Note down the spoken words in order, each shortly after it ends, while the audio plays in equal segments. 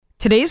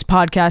Today's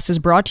podcast is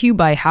brought to you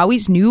by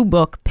Howie's new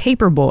book,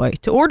 Paperboy.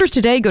 To order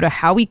today, go to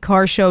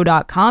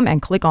howiecarshow.com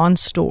and click on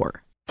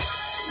store.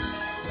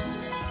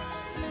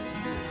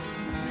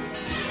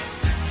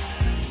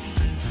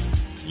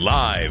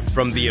 Live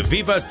from the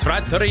Aviva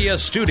Trattoria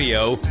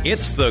studio,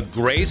 it's the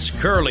Grace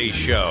Curley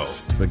Show.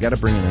 They got to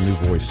bring in a new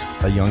voice,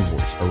 a young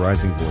voice, a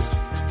rising voice.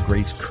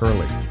 Grace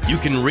Curley. You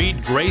can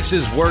read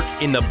Grace's work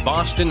in the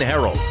Boston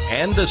Herald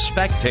and the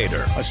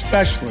Spectator.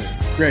 Especially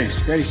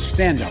Grace. Grace,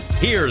 stand up.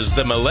 Here's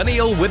the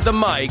millennial with the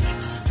mic,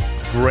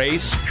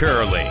 Grace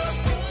Curley.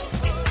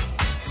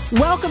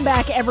 Welcome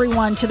back,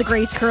 everyone, to the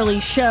Grace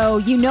Curley Show.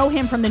 You know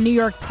him from the New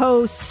York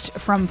Post,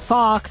 from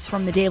Fox,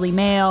 from the Daily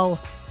Mail,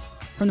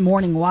 from the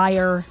Morning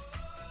Wire.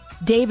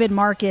 David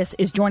Marcus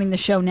is joining the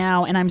show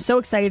now, and I'm so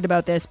excited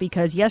about this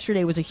because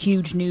yesterday was a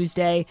huge news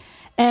day.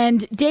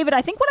 And David,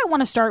 I think what I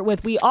want to start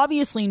with, we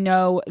obviously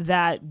know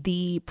that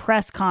the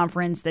press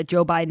conference that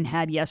Joe Biden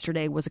had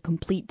yesterday was a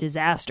complete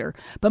disaster.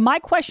 But my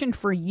question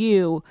for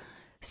you,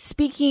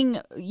 speaking,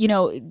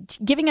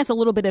 giving us a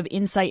little bit of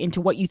insight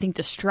into what you think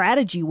the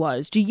strategy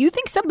was, do you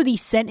think somebody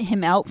sent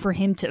him out for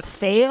him to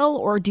fail,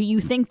 or do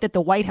you think that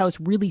the White House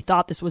really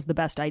thought this was the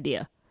best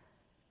idea?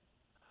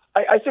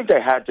 I think they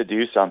had to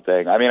do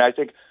something. I mean, I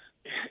think,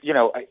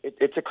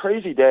 it's a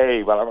crazy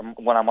day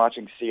when I'm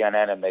watching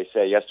CNN and they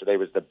say yesterday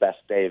was the best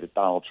day that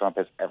Donald Trump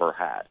has ever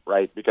had,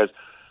 right? Because,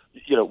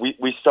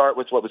 we start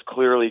with what was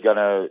clearly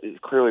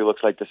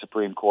looks like the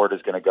Supreme Court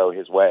is going to go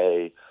his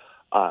way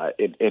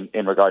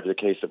in regard to the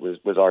case that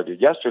was argued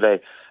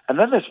yesterday. And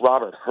then this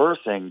Robert Hur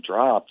thing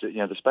dropped,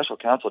 the special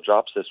counsel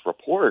drops this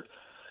report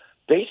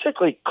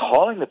basically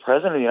calling the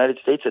president of the United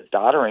States a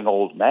doddering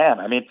old man.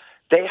 I mean,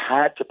 they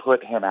had to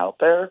put him out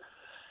there,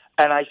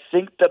 and I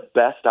think the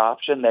best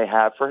option they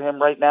have for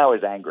him right now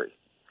is angry.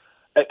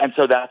 And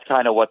so that's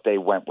kind of what they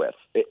went with.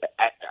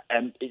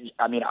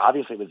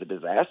 Obviously it was a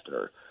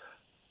disaster,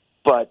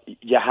 but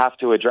you have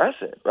to address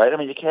it, right? I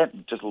mean, you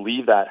can't just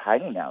leave that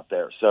hanging out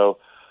there. So,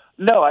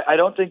 no, I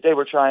don't think they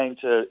were trying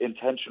to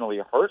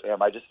intentionally hurt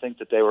him. I just think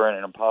that they were in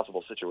an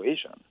impossible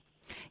situation.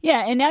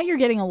 Yeah, and now you're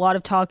getting a lot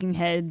of talking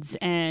heads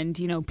and,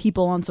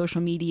 people on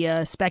social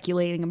media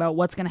speculating about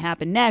what's going to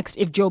happen next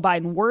if Joe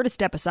Biden were to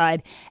step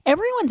aside.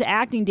 Everyone's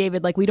acting,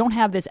 David, like we don't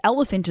have this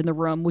elephant in the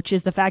room, which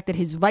is the fact that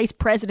his vice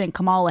president,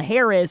 Kamala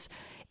Harris,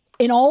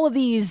 in all of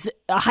these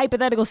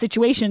hypothetical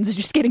situations is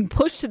just getting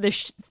pushed to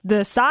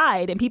the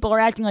side, and people are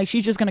acting like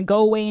she's just going to go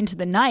away into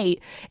the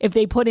night if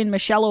they put in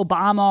Michelle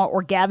Obama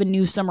or Gavin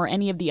Newsom or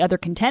any of the other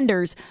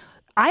contenders.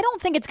 I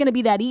don't think it's going to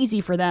be that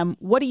easy for them.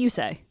 What do you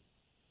say?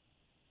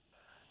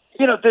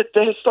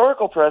 The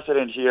historical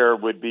precedent here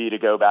would be to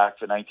go back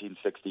to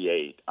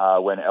 1968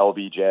 when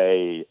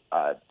LBJ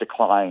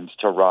declined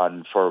to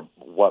run for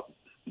what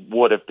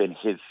would have been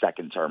his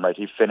second term, right?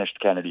 He finished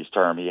Kennedy's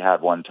term. He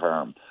had one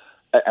term,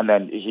 and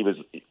then he was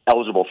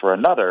eligible for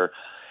another.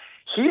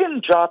 He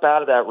didn't drop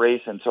out of that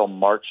race until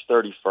March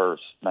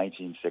 31st,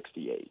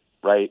 1968,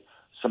 right?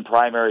 Some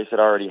primaries had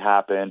already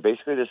happened.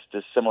 Basically,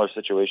 this similar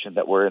situation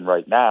that we're in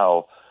right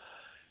now.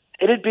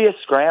 It'd be a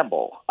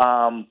scramble.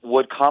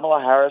 Would Kamala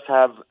Harris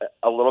have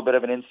a little bit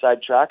of an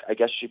inside track? I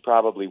guess she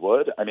probably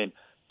would. I mean,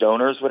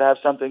 donors would have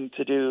something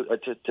to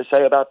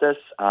say about this.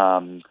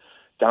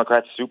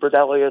 Democrats'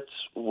 superdelegates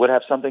would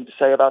have something to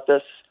say about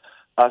this.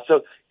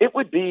 So it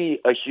would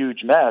be a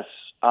huge mess.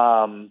 But,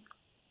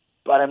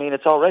 I mean,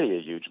 it's already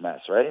a huge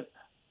mess, right?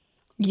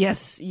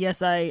 Yes,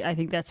 I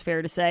think that's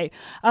fair to say.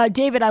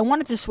 David, I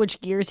wanted to switch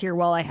gears here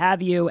while I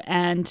have you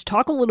and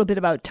talk a little bit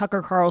about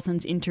Tucker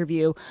Carlson's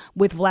interview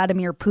with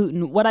Vladimir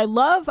Putin. What I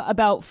love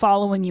about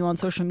following you on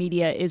social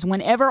media is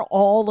whenever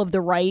all of the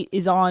right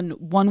is on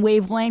one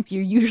wavelength,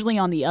 you're usually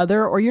on the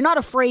other, or you're not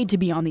afraid to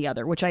be on the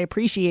other, which I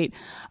appreciate.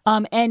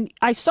 And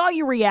I saw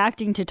you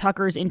reacting to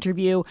Tucker's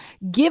interview.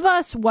 Give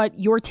us what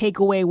your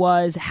takeaway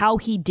was, how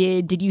he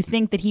did. Did you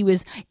think that he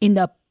was in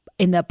the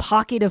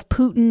pocket of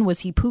Putin?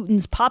 Was he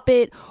Putin's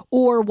puppet?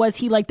 Or was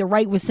he, like the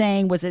right was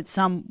saying, was it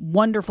some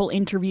wonderful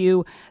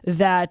interview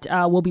that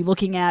we'll be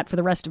looking at for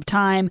the rest of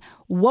time?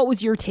 What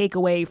was your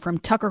takeaway from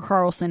Tucker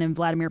Carlson and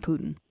Vladimir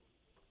Putin?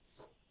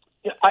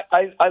 Yeah,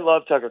 I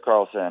love Tucker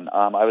Carlson.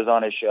 I was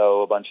on his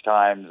show a bunch of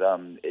times.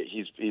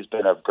 He's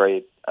been of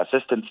great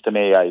assistance to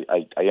me.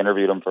 I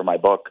interviewed him for my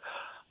book.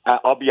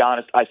 I'll be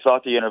honest, I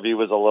thought the interview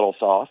was a little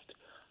soft.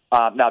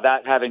 Now,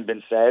 that having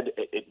been said,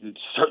 it's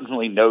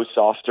certainly no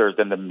softer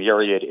than the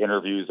myriad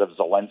interviews of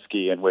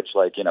Zelensky in which,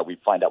 we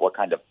find out what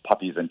kind of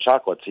puppies and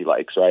chocolates he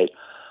likes, right?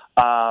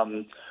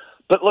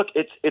 But look,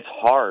 it's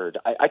hard.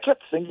 I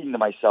kept thinking to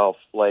myself,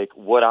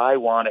 would I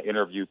want to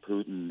interview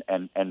Putin,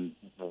 and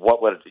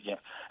what would,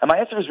 and my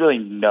answer was really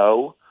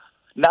no.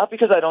 Not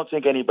because I don't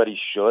think anybody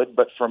should,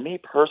 but for me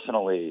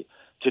personally,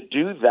 to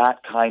do that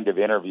kind of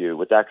interview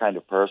with that kind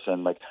of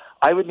person,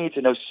 I would need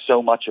to know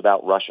so much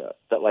about Russia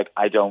that,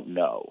 I don't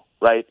know,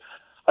 right?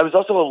 I was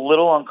also a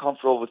little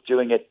uncomfortable with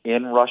doing it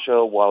in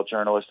Russia while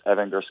journalist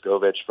Evan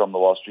Gershkovich from the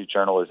Wall Street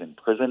Journal is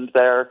imprisoned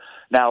there.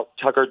 Now,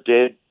 Tucker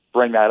did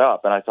bring that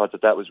up, and I thought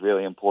that was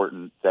really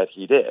important that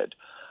he did.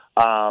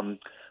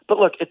 But But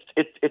look,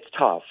 it's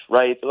tough,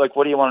 right? Like,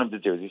 what do you want him to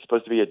do? Is he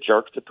supposed to be a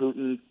jerk to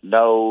Putin?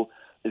 No.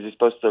 Is he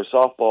supposed to throw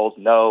softballs?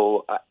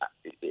 No.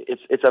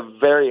 It's a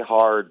very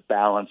hard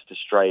balance to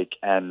strike,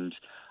 and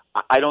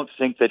I don't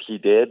think that he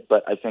did,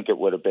 but I think it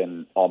would have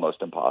been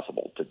almost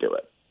impossible to do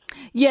it.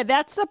 Yeah,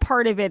 that's the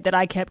part of it that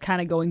I kept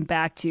kind of going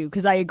back to,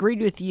 because I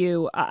agreed with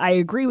you. I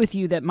agree with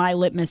you that my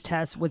litmus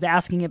test was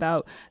asking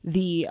about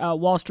the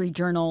Wall Street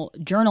Journal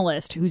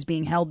journalist who's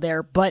being held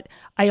there. But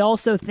I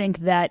also think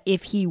that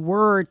if he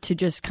were to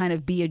just kind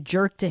of be a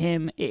jerk to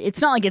him,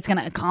 it's not like it's going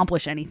to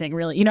accomplish anything,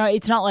 really. You know,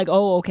 it's not like,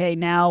 oh, okay,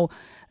 now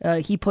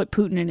he put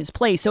Putin in his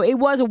place. So it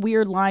was a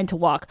weird line to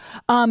walk.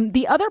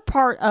 The other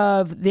part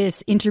of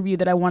this interview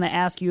that I want to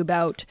ask you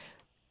about,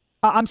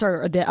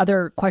 the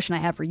other question I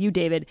have for you,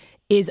 David,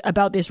 is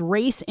about this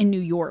race in New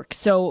York.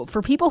 So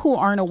for people who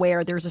aren't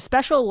aware, there's a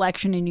special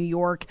election in New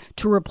York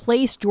to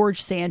replace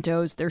George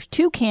Santos. There's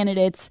two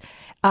candidates,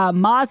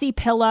 Mazi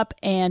Pilip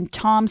and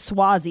Tom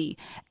Suozzi.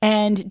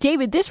 And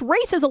David, this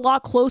race is a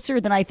lot closer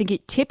than I think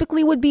it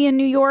typically would be in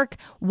New York.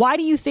 Why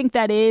do you think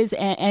that is?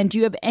 And do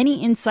you have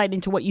any insight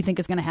into what you think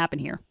is going to happen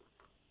here?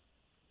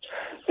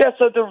 Yeah,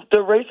 so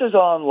the race is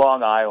on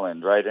Long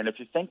Island, right? And if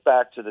you think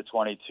back to the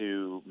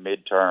 22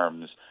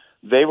 midterms,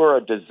 they were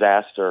a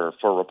disaster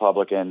for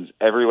Republicans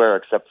everywhere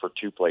except for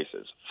two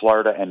places,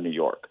 Florida and New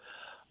York.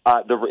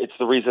 It's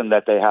the reason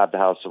that they have the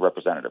House of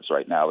Representatives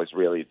right now is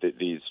really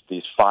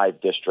these five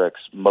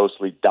districts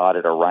mostly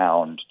dotted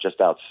around just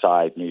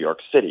outside New York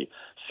City.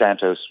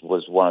 Santos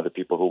was one of the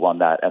people who won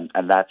that,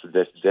 and that's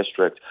this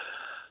district.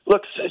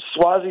 Look,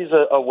 Suozzi's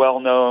a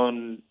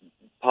well-known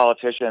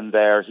politician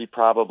there. He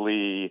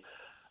probably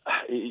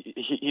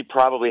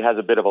has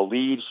a bit of a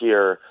lead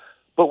here.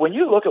 But when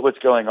you look at what's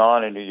going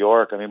on in New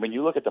York, I mean, when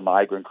you look at the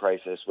migrant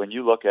crisis, when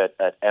you look at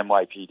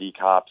NYPD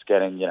cops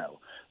getting,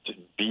 just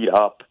beat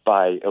up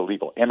by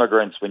illegal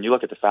immigrants, when you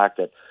look at the fact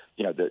that,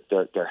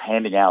 they're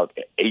handing out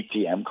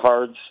ATM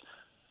cards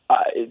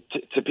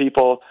to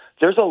people,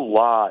 there's a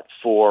lot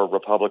for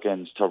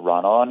Republicans to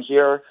run on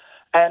here.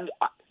 And,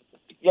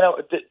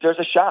 there's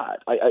a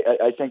shot.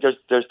 I think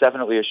there's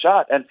definitely a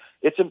shot. And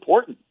it's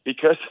important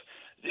because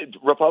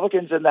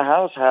Republicans in the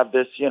House have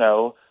this,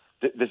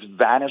 this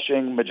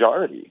vanishing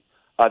majority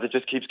that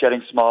just keeps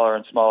getting smaller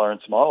and smaller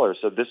and smaller.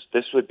 So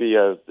this would be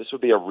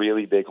a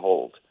really big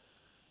hold.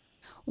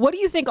 What do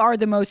you think are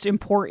the most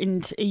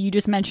important? You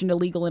just mentioned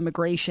illegal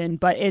immigration,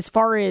 but as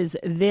far as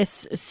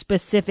this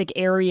specific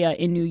area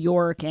in New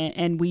York,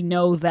 and we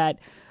know that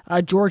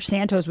George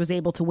Santos was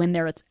able to win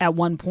there at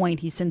one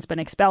point. He's since been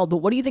expelled. But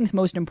what do you think is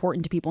most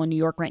important to people in New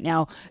York right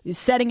now,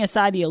 setting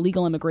aside the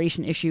illegal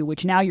immigration issue,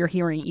 which now you're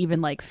hearing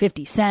even like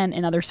 50 Cent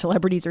and other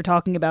celebrities are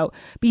talking about?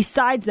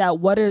 Besides that,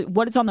 what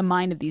is on the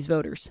mind of these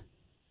voters?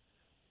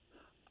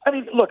 I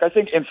mean, look, I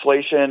think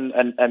inflation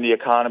and the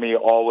economy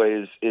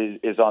always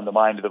is on the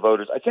mind of the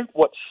voters. I think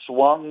what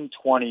swung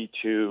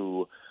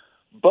 22,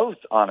 both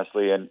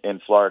honestly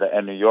in Florida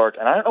and New York,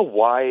 and I don't know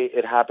why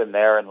it happened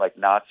there and like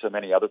not so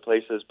many other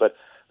places, but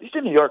at least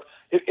in New York,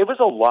 it was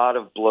a lot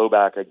of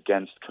blowback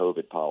against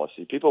COVID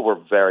policy. People were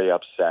very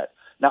upset.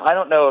 Now, I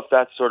don't know if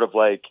that's sort of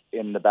like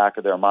in the back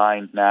of their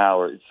mind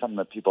now, or it's something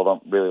that people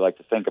don't really like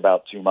to think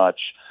about too much.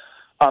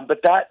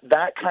 But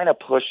that kind of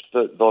pushed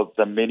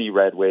the mini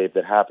red wave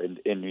that happened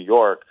in New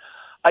York.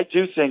 I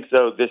do think,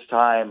 though, this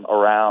time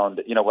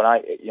around, when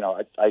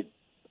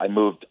I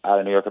moved out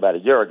of New York about a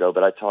year ago,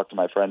 but I talk to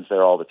my friends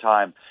there all the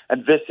time,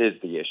 and this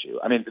is the issue.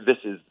 I mean, this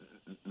is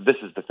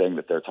the thing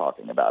that they're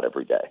talking about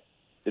every day,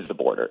 is the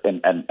border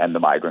and the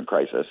migrant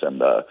crisis and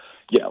the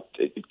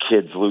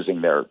kids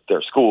losing their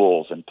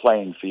schools and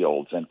playing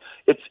fields, and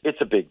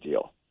it's a big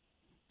deal.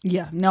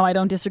 Yeah, no, I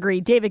don't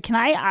disagree. David,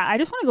 I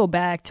just want to go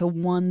back to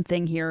one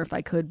thing here, if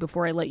I could,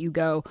 before I let you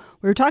go.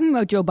 We were talking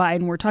about Joe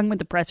Biden. We were talking about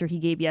the presser he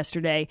gave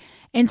yesterday.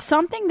 And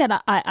something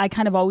that I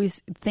kind of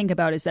always think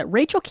about is that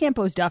Rachel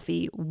Campos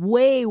Duffy,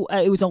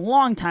 it was a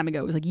long time ago.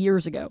 It was like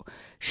years ago.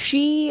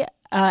 She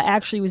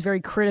actually was very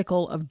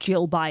critical of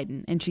Jill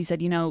Biden. And she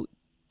said,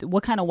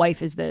 what kind of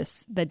wife is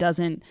this that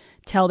doesn't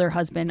tell their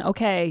husband,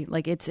 okay,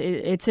 like it's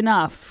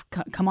enough.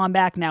 Come on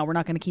back now. We're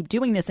not going to keep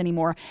doing this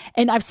anymore.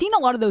 And I've seen a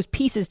lot of those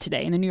pieces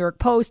today in the New York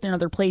Post and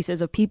other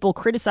places of people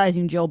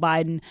criticizing Jill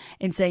Biden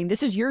and saying,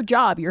 this is your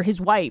job. You're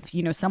his wife.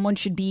 Someone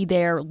should be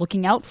there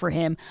looking out for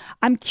him.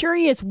 I'm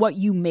curious what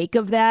you make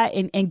of that.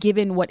 And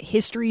given what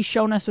history's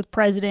shown us with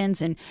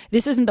presidents, and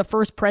this isn't the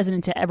first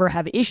president to ever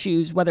have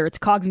issues, whether it's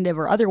cognitive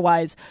or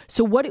otherwise.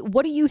 So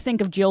what do you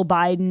think of Jill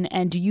Biden?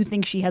 And do you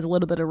think she has a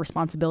little bit of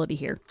responsibility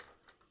here?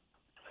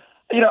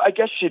 I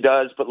guess she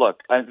does, but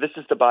look, this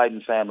is the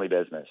Biden family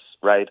business,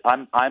 right?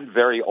 I'm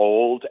very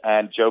old,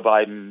 and Joe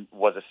Biden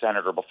was a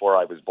senator before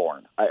I was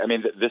born. I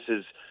mean, this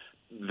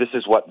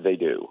is what they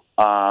do.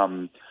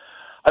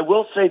 I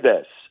will say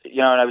this,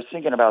 and I was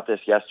thinking about this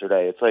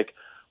yesterday. It's like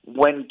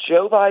when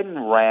Joe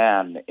Biden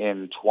ran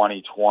in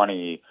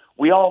 2020,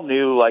 we all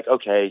knew, like,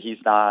 okay, he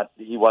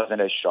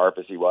wasn't as sharp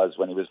as he was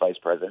when he was vice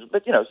president.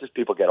 But it's just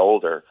people get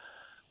older.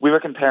 We were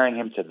comparing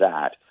him to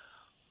that.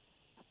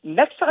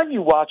 Next time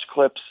you watch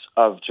clips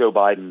of Joe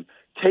Biden,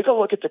 take a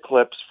look at the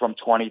clips from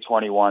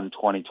 2021,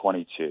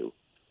 2022.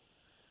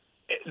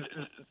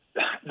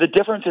 The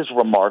difference is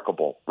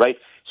remarkable, right?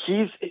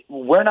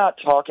 We're not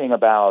talking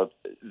about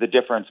the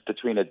difference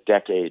between a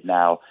decade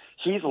now.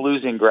 He's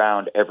losing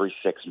ground every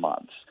 6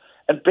 months.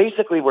 And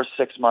basically, we're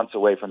 6 months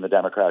away from the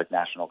Democratic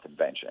National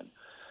Convention.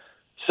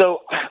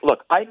 So, look,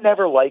 I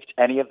never liked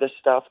any of this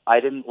stuff. I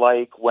didn't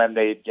like when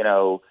they,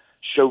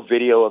 show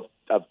video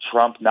of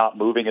Trump not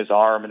moving his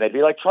arm, and they'd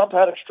be like, Trump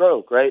had a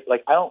stroke, right?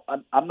 Like,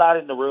 I'm not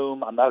in the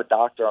room. I'm not a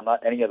doctor. I'm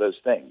not any of those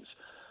things.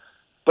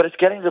 But it's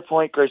getting to the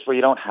point, Grace, where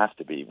you don't have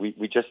to be.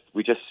 We just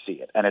see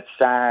it, and it's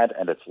sad,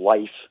 and it's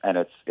life, and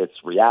it's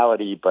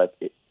reality. But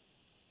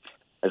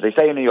as they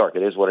say in New York,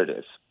 it is what it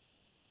is.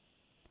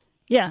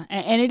 Yeah,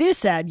 and it is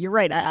sad. You're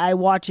right. I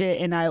watch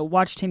it, and I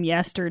watched him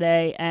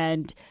yesterday,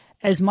 and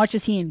as much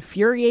as he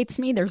infuriates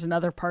me, there's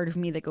another part of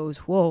me that goes,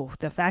 whoa,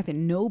 the fact that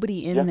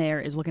nobody in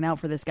there is looking out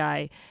for this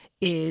guy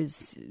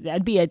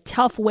that'd be a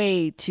tough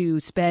way to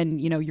spend,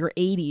 your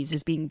 80s,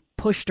 is being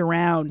pushed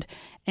around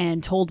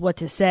and told what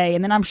to say.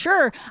 And then I'm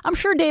sure,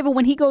 David,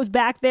 when he goes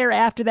back there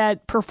after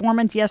that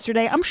performance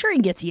yesterday, I'm sure he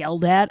gets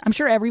yelled at. I'm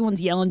sure everyone's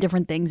yelling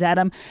different things at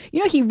him.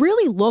 He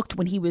really looked,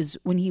 when he was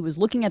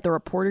looking at the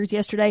reporters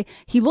yesterday,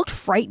 he looked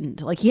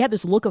frightened. Like, he had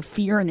this look of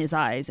fear in his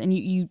eyes, and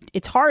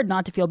it's hard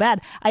not to feel bad.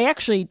 I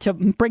actually, to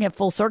bring it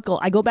full circle,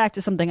 I go back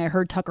to something I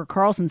heard Tucker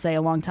Carlson say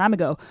a long time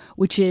ago,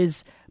 which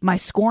is, my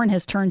scorn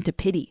has turned to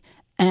pity.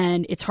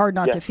 And it's hard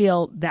not to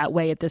feel that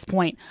way at this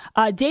point.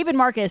 David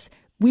Marcus,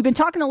 we've been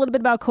talking a little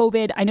bit about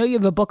COVID. I know you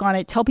have a book on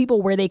it. Tell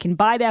people where they can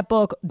buy that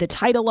book, the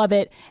title of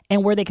it,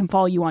 and where they can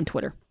follow you on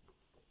Twitter.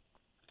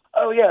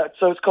 Oh, yeah.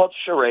 So it's called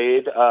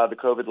Charade, The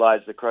COVID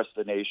Lies That Crushed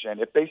the Nation.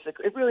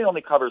 It really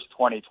only covers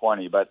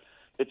 2020, but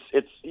it's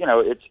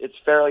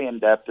fairly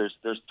in-depth.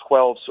 There's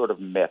 12 sort of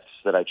myths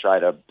that I try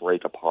to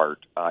break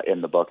apart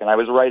in the book. And I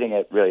was writing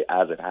it really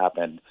as it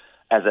happened,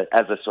 as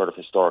a sort of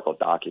historical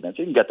document.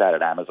 You can get that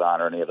at Amazon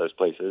or any of those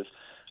places.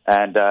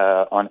 And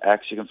on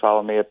X, you can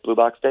follow me at Blue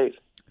Box Days.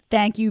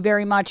 Thank you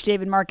very much,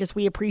 David Marcus.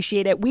 We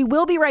appreciate it. We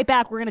will be right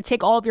back. We're going to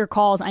take all of your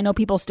calls. I know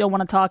people still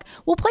want to talk.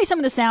 We'll play some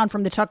of the sound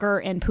from the Tucker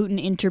and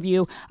Putin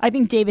interview. I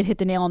think David hit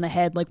the nail on the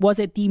head. Like, was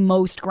it the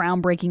most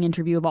groundbreaking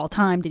interview of all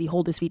time? Did he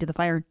hold his feet to the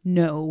fire?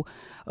 No.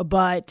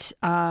 But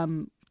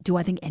do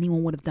I think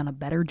anyone would have done a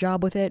better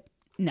job with it?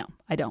 No,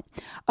 I don't.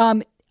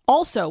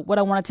 Also, what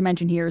I wanted to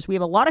mention here is we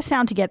have a lot of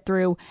sound to get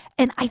through.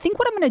 And I think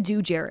what I'm going to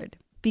do, Jared,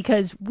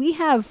 because we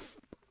have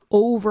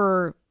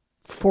over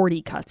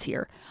 40 cuts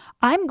here,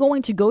 I'm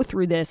going to go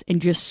through this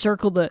and just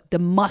circle the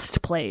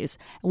must plays.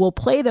 And we'll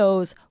play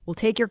those. We'll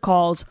take your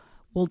calls.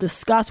 We'll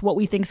discuss what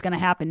we think is going to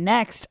happen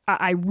next.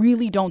 I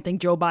really don't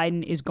think Joe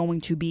Biden is going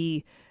to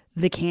be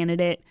the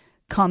candidate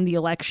come the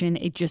election.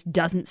 It just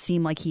doesn't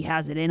seem like he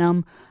has it in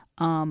him.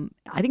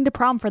 I think the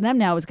problem for them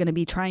now is going to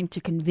be trying to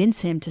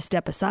convince him to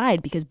step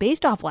aside, because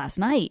based off last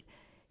night,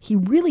 he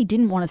really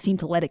didn't want to seem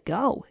to let it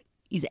go.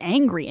 He's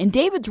angry. And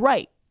David's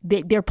right.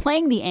 They're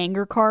playing the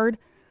anger card.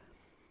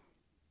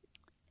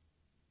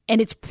 And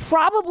it's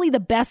probably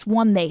the best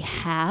one they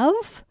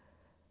have,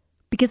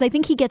 because I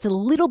think he gets a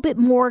little bit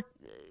more,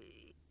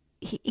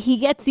 he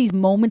gets these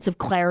moments of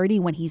clarity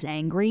when he's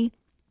angry,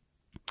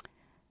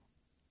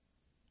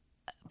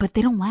 but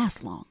they don't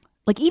last long.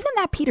 Like, even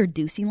that Peter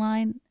Ducey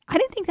line, I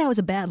didn't think that was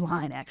a bad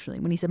line,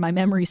 actually, when he said, my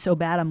memory's so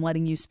bad I'm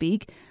letting you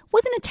speak.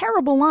 Wasn't a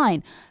terrible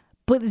line.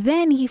 But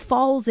then he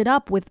follows it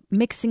up with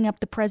mixing up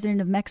the president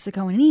of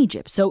Mexico and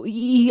Egypt. So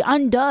he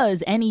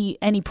undoes any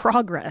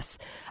progress.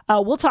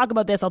 We'll talk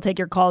about this. I'll take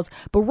your calls.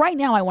 But right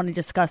now I want to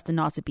discuss the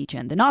Nauset Beach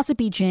Inn. The Nauset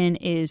Beach Inn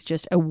is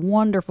just a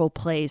wonderful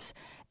place.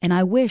 And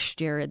I wish,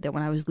 Jared, that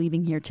when I was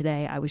leaving here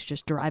today, I was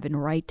just driving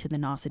right to the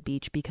Nauset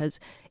Beach, because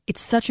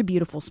it's such a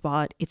beautiful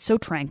spot. It's so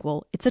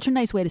tranquil. It's such a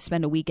nice way to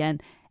spend a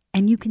weekend.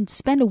 And you can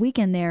spend a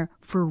weekend there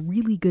for a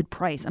really good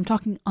price. I'm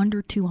talking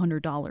under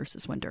 $200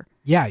 this winter.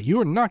 Yeah,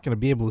 you are not going to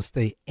be able to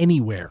stay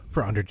anywhere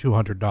for under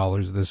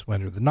 $200 this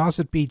winter. The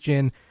Nauset Beach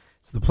Inn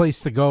is the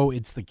place to go.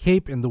 It's the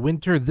Cape in the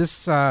winter.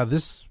 This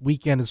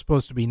weekend is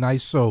supposed to be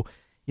nice, so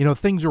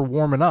things are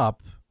warming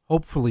up.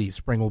 Hopefully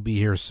spring will be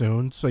here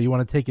soon, so you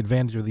want to take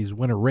advantage of these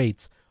winter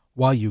rates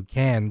while you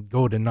can.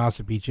 Go to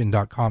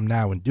nausetbeachinn.com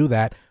now and do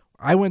that.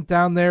 I went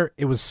down there.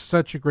 It was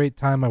such a great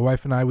time. My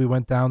wife and we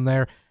went down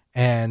there.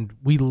 And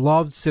we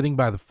loved sitting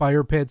by the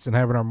fire pits and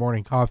having our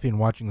morning coffee and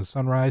watching the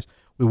sunrise.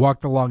 We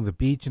walked along the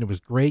beach, and it was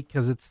great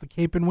because it's the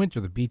Cape in winter.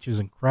 The beach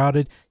isn't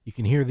crowded. You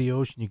can hear the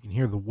ocean. You can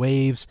hear the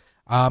waves.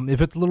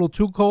 If it's a little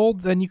too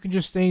cold, then you can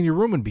just stay in your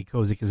room and be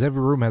cozy, because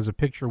every room has a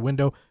picture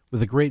window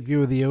with a great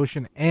view of the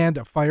ocean and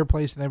a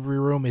fireplace in every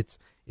room. It's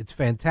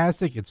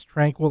fantastic. It's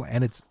tranquil,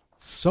 and it's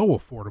so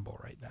affordable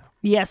right now.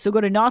 Yeah, so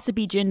go to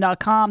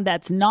nausetbeachinn.com.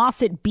 That's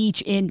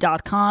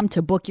nausetbeachinn.com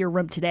to book your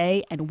room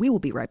today, and we will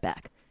be right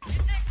back.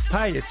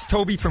 Hi, it's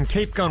Toby from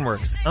Cape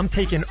Gunworks. I'm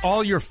taking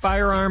all your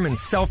firearm and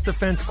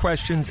self-defense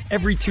questions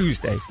every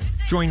Tuesday.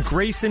 Join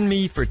Grace and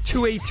me for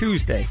 2A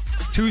Tuesday,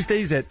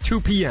 Tuesdays at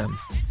 2 p.m.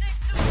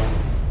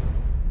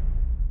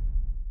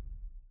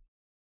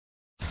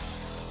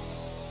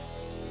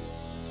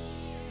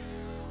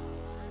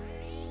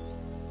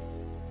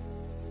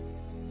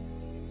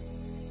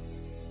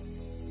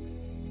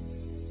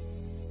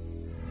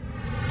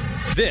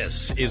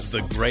 This is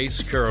the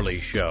Grace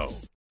Curley Show.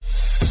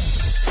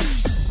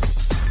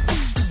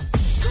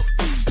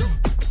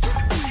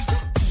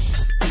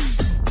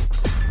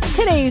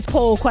 Today's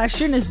poll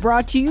question is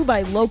brought to you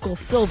by local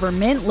Silver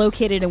Mint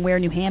located in Ware,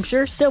 New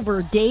Hampshire.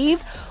 Silver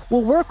Dave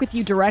will work with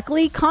you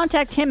directly.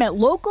 Contact him at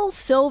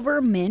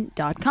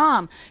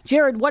localsilvermint.com.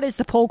 Jared, what is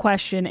the poll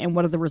question and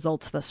what are the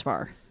results thus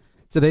far?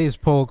 Today's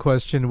poll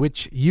question,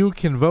 which you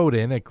can vote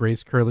in at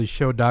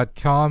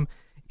gracecurleyshow.com,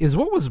 is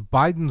what was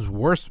Biden's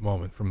worst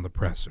moment from the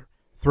presser?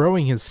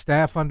 Throwing his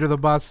staff under the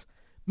bus,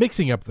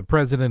 mixing up the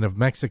president of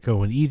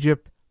Mexico and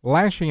Egypt,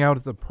 lashing out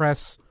at the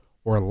press,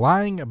 or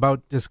lying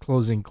about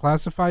disclosing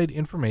classified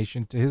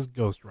information to his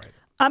ghostwriter?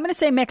 I'm going to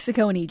say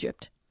Mexico and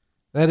Egypt.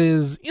 That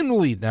is in the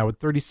lead now with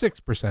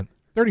 36%,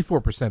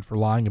 34% for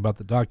lying about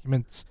the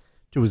documents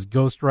to his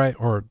ghostwriter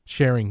or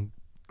sharing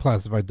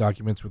classified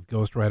documents with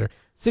ghostwriter,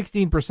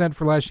 16%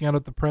 for lashing out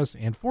at the press,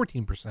 and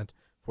 14%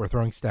 for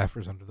throwing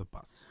staffers under the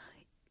bus.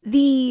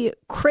 The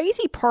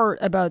crazy part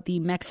about the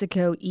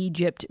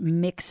Mexico-Egypt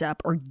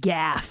mix-up, or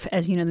gaffe,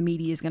 as you know the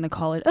media is going to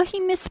call it,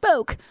 he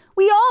misspoke.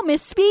 We all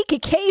misspeak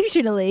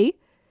occasionally.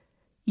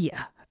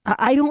 Yeah,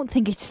 I don't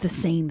think it's the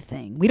same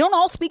thing. We don't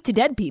all speak to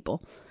dead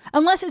people.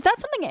 Unless, is that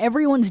something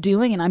everyone's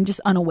doing and I'm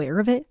just unaware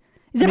of it?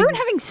 Is everyone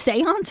having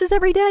seances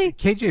every day?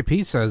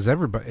 KJP says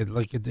everybody,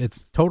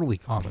 it's totally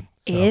common.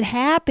 So. It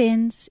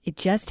happens. It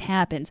just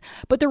happens.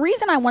 But the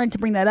reason I wanted to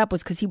bring that up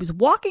was because he was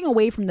walking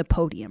away from the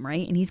podium,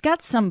 right? And he's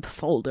got some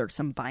folder,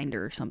 some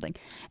binder or something.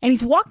 And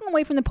he's walking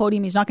away from the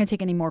podium. He's not going to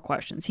take any more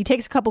questions. He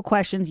takes a couple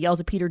questions, yells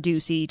at Peter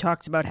Doocy,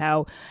 talks about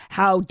how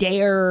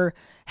dare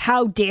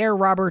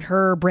Robert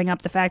Hur bring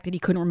up the fact that he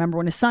couldn't remember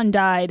when his son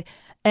died.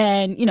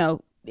 And, you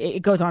know,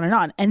 it goes on.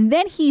 And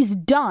then he's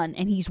done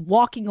and he's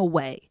walking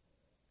away.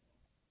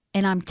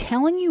 And I'm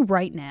telling you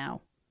right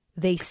now,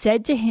 they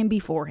said to him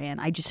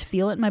beforehand, I just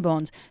feel it in my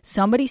bones,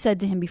 somebody said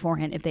to him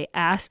beforehand, if they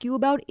ask you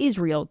about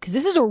Israel, because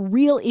this is a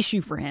real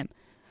issue for him,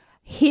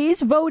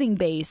 his voting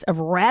base of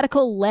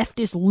radical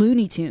leftist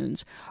Looney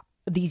Tunes,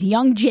 these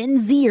young Gen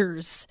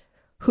Zers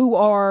who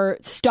are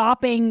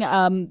stopping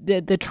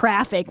the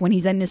traffic when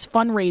he's in his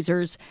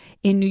fundraisers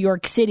in New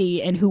York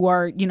City and who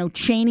are, you know,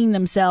 chaining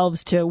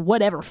themselves to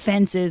whatever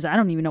fences, I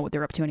don't even know what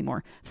they're up to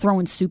anymore,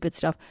 throwing soup at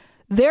stuff.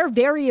 They're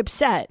very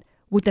upset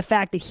with the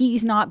fact that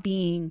he's not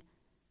being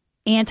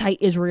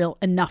anti-Israel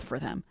enough for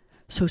them.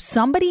 So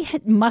somebody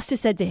must have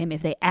said to him,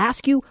 if they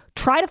ask you,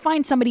 try to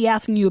find somebody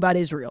asking you about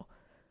Israel.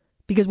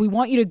 Because we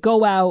want you to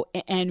go out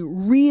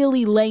and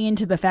really lay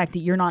into the fact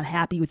that you're not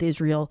happy with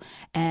Israel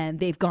and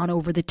they've gone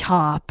over the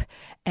top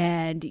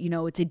and, you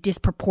know, it's a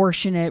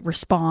disproportionate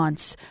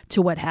response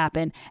to what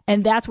happened.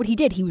 And that's what he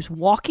did. He was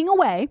walking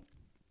away.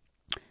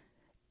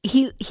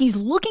 He's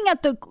looking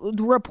at the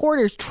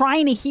reporters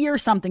trying to hear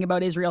something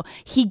about Israel.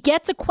 He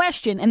gets a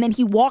question and then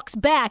he walks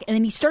back and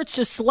then he starts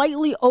to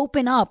slightly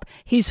open up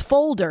his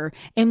folder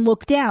and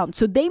look down.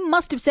 So they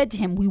must have said to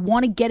him, we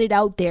want to get it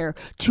out there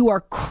to our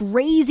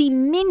crazy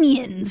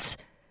minions,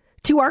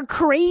 to our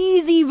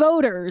crazy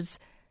voters,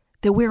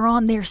 that we're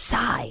on their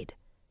side,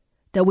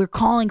 that we're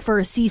calling for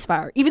a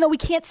ceasefire. Even though we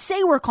can't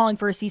say we're calling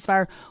for a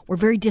ceasefire, we're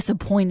very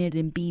disappointed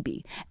in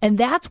Bibi. And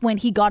that's when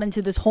he got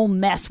into this whole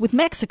mess with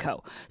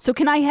Mexico. So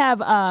can I have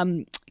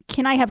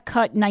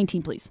cut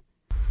 19, please?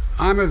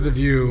 I'm of the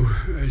view,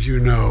 as you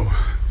know,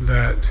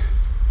 that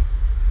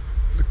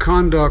the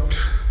conduct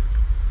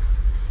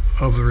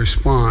of the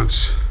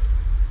response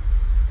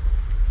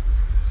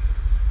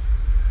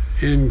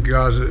in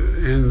Gaza,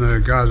 in the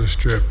Gaza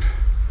Strip,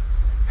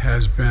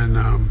 has been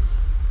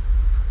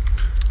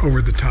over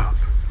the top.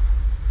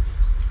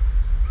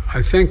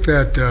 I think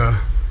that,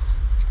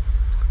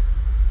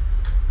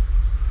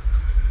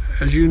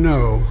 as you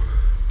know,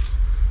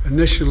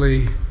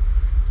 initially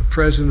the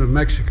president of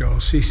Mexico,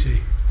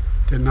 Sisi,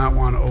 did not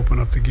want to open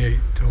up the gate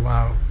to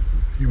allow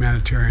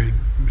humanitarian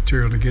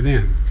material to get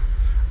in.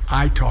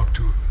 I talked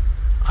to him.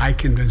 I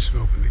convinced him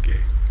to open the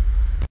gate.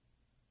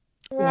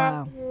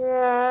 Wow.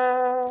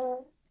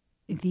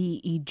 The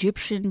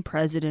Egyptian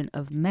president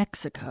of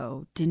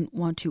Mexico didn't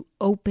want to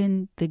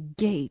open the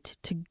gate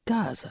to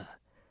Gaza.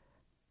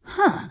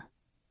 Huh.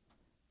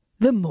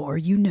 The more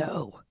you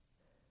know.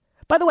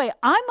 By the way,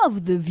 I'm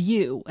of the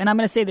view, and I'm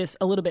going to say this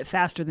a little bit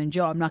faster than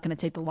Joe, I'm not going to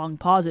take the long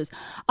pauses.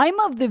 I'm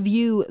of the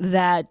view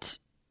that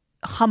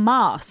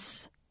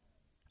Hamas,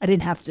 I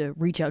didn't have to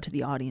reach out to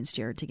the audience,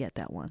 Jared, to get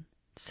that one.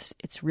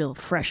 It's real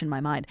fresh in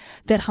my mind.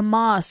 That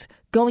Hamas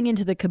going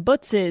into the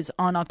kibbutzes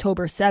on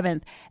October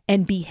 7th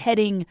and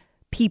beheading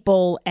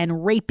people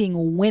and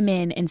raping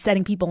women and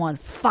setting people on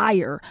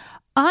fire,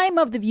 I'm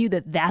of the view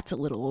that that's a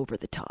little over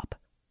the top.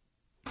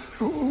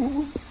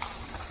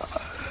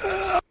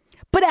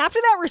 But after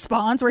that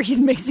response where he's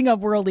mixing up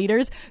world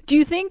leaders, do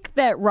you think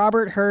that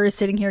Robert Hur is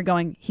sitting here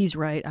going, he's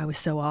right, I was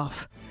so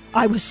off.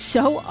 I was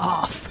so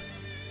off.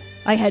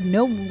 I had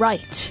no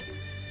right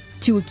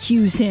to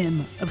accuse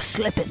him of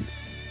slipping.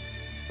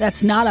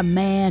 That's not a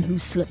man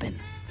who's slipping.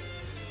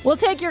 We'll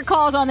take your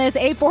calls on this,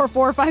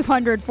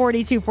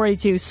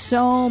 844-500-4242.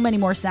 So many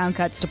more sound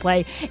cuts to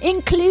play,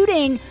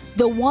 including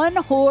the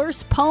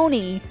one-horse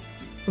pony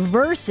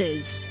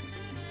versus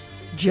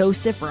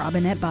Joseph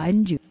Robinette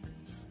Biden Jr.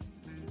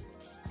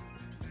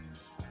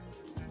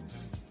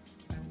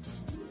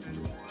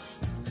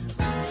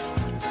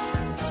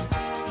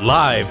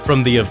 Live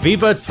from the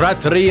Aviva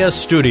Trattoria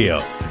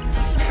studio.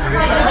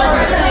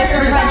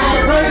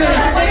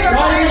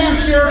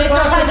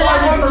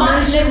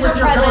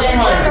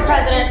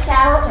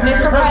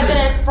 Mr.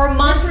 President, for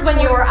months when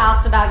you were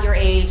asked about your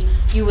age,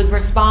 you would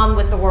respond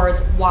with the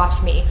words,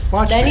 watch me.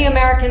 Many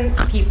American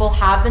people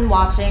have been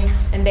watching,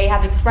 and they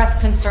have expressed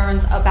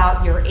concerns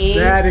about your age.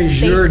 That is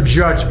your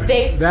judgment.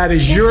 That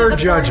is your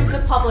judgment.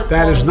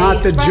 That is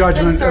not the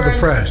judgment of the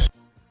press.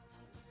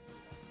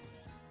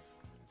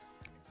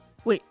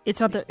 Wait, it's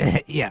not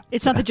the Yeah.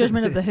 It's not the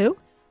judgment of the who?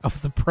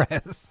 Of the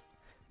press.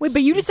 Wait,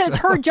 but you just said it's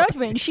her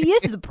judgment, and she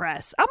is the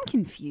press. I'm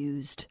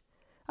confused.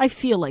 I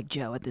feel like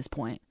Joe at this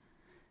point.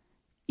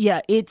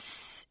 Yeah,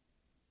 it's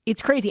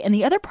crazy. And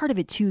the other part of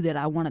it, too, that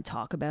I want to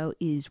talk about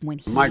is when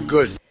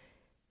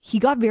he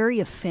got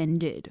very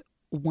offended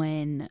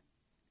when,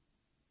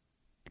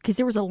 because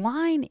there was a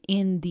line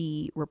in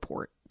the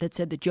report that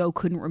said that Joe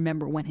couldn't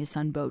remember when his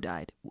son Beau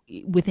died.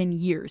 Within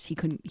years, he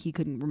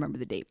couldn't remember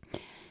the date.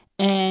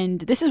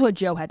 And this is what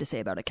Joe had to say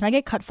about it. Can I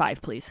get cut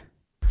 5, please?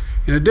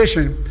 In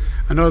addition,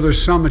 I know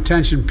there's some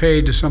attention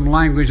paid to some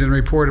language in the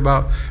report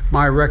about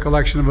my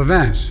recollection of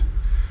events.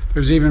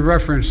 There's even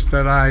reference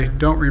that I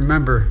don't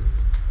remember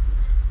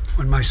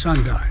when my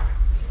son died.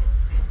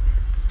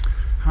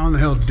 How in the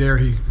hell dare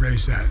he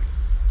raise that?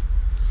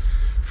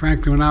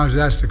 Frankly, when I was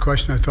asked the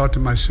question, I thought to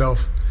myself,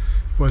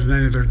 it wasn't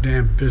any of their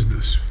damn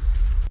business.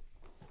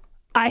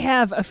 I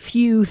have a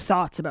few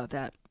thoughts about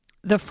that.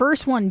 The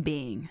first one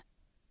being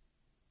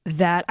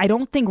that I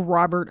don't think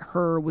Robert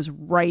Hur was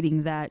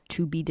writing that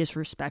to be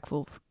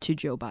disrespectful to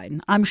Joe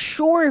Biden. I'm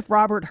sure if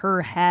Robert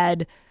Hur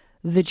had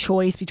the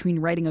choice between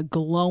writing a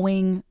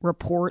glowing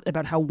report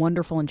about how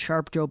wonderful and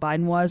sharp Joe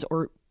Biden was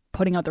or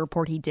putting out the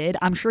report he did,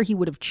 I'm sure he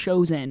would have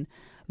chosen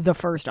the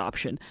first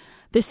option.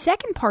 The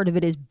second part of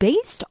it is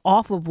based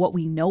off of what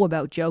we know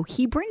about Joe.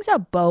 He brings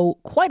up Beau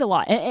quite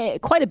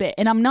a bit.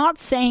 And I'm not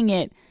saying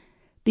it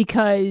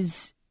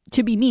because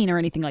to be mean or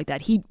anything like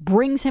that. He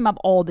brings him up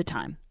all the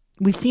time.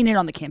 We've seen it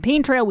on the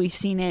campaign trail. We've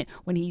seen it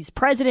when he's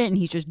president and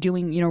he's just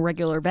doing,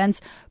 regular events.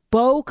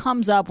 Beau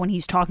comes up when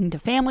he's talking to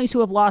families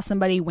who have lost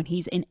somebody, when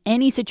he's in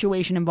any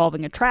situation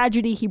involving a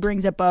tragedy, he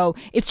brings up Beau.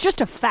 It's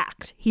just a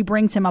fact. He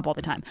brings him up all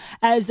the time.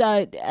 As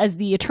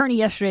the attorney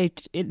yesterday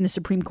in the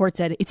Supreme Court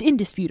said, it's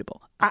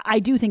indisputable. I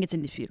do think it's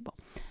indisputable.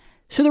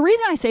 So the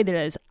reason I say that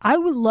is I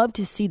would love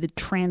to see the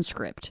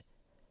transcript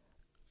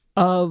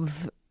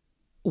of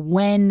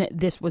when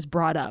this was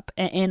brought up.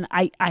 And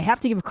I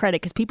have to give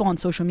credit because people on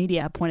social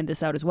media have pointed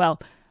this out as well.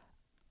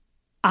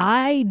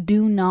 I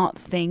do not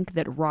think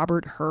that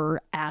Robert Hur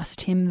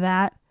asked him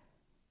that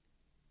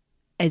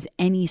as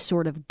any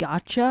sort of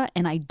gotcha,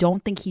 and I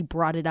don't think he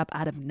brought it up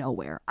out of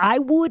nowhere. I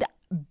would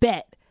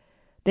bet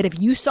that if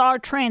you saw a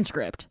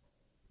transcript,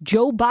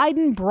 Joe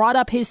Biden brought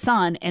up his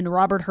son and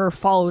Robert Hur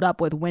followed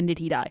up with when did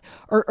he die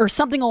or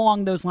something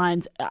along those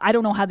lines. I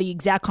don't know how the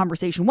exact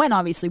conversation went.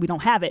 Obviously, we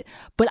don't have it.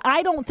 But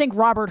I don't think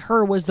Robert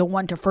Hur was the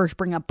one to first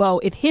bring up Beau.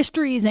 If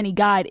history is any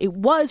guide, it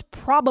was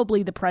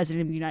probably the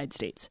president of the United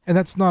States. And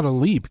that's not a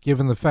leap,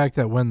 given the fact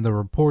that when the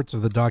reports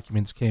of the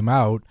documents came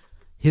out,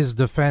 his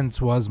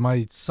defense was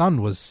my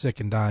son was sick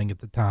and dying at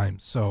the time,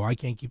 so I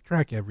can't keep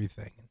track of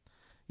everything.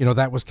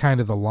 That was kind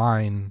of the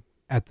line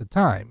at the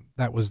time.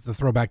 That was the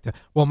throwback to,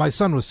 well, my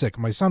son was sick,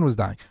 my son was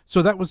dying.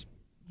 So that was,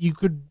 you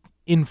could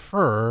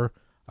infer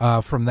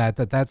from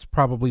that's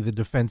probably the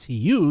defense he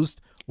used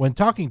when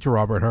talking to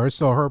Robert Hur.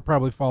 So Hur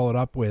probably followed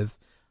up with,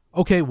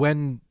 okay,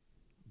 when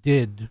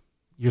did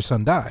your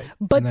son die?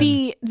 But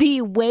then,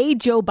 the way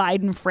Joe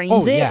Biden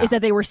frames is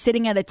that they were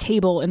sitting at a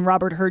table and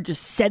Robert Hur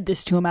just said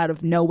this to him out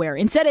of nowhere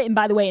and said it, and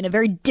by the way, in a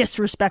very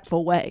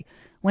disrespectful way.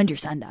 When did your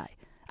son die?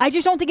 I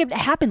just don't think it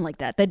happened like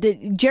that.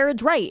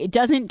 Jared's right. It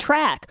doesn't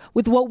track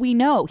with what we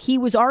know. He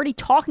was already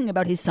talking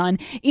about his son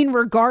in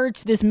regards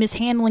to this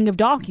mishandling of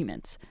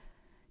documents.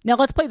 Now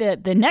let's play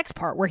the next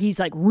part where he's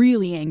like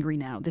really angry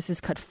now. This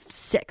is cut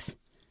 6.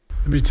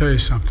 Let me tell you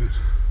something.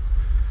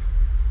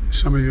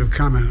 Some of you have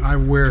commented. I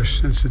wear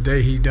since the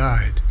day he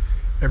died,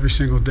 every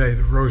single day,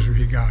 the rosary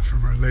he got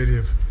from Our Lady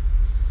of.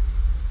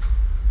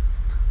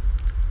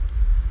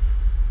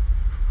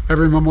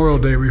 Every Memorial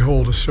Day we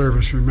hold a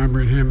service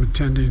remembering him,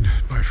 attended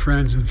by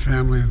friends and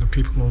family and the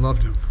people who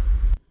loved him.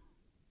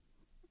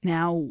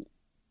 Now,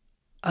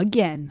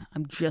 again,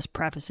 I'm just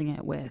prefacing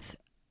it with,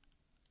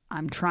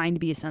 I'm trying to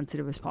be as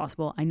sensitive as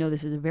possible. I know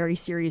this is a very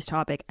serious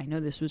topic. I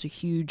know this was a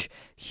huge,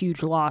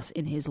 huge loss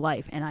in his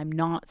life, and I'm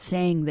not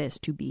saying this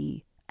to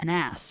be an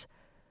ass.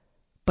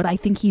 But I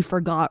think he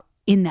forgot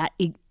in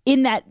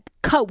that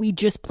cut we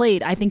just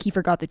played, I think he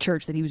forgot the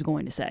church that he was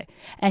going to say.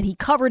 And he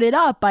covered it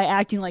up by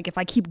acting like if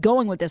I keep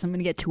going with this, I'm going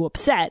to get too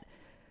upset,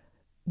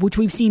 which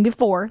we've seen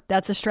before.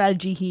 That's a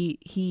strategy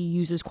he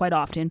uses quite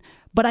often.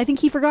 But I think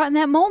he forgot in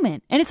that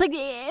moment. And it's like,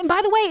 and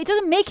by the way, it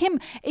doesn't make him,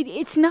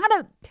 it's not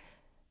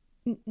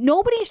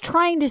nobody's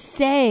trying to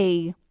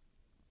say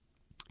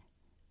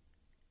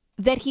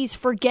that he's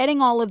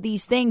forgetting all of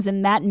these things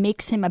and that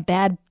makes him a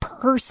bad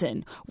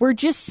person. We're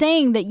just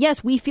saying that,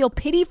 yes, we feel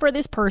pity for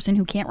this person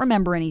who can't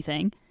remember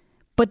anything,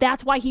 but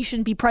that's why he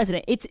shouldn't be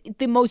president. It's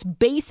the most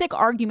basic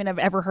argument I've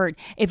ever heard.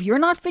 If you're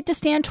not fit to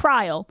stand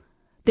trial,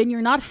 then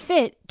you're not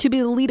fit to be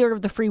the leader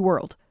of the free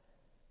world.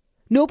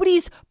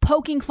 Nobody's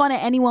poking fun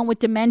at anyone with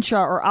dementia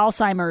or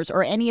Alzheimer's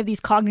or any of these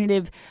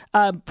cognitive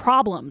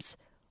problems.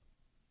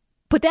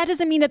 But that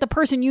doesn't mean that the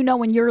person you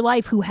know in your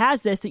life who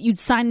has this, that you'd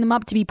sign them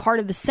up to be part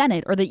of the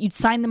Senate or that you'd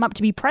sign them up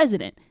to be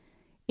president.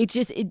 It's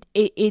just,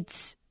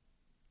 it's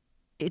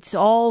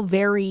all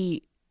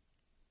very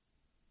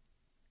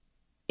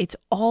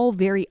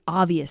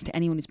obvious to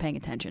anyone who's paying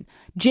attention.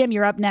 Jim,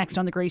 you're up next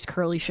on the Grace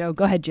Curley Show.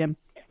 Go ahead, Jim.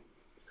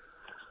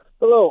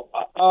 Hello.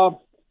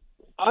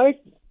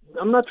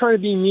 I'm not trying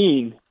to be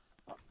mean.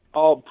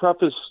 I'll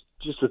preface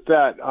just with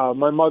that.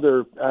 My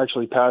mother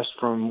actually passed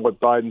from what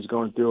Biden's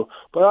going through,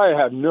 but I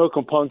have no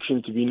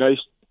compunction to be nice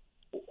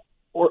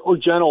or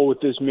gentle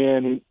with this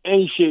man in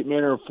any shape,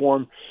 manner, or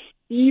form,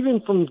 even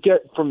from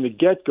the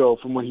get-go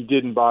from what he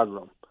did in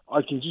Bagram.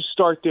 I can just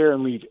start there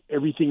and leave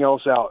everything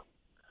else out.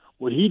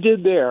 What he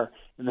did there,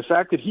 and the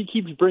fact that he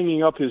keeps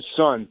bringing up his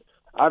son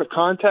out of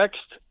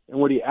context and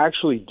what he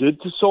actually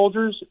did to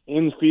soldiers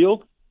in the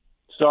field,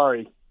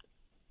 sorry.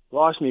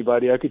 Lost me,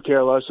 buddy. I could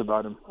care less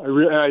about him.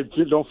 I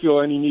don't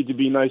feel any need to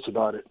be nice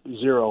about it.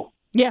 Zero.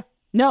 Yeah.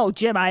 No,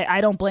 Jim, I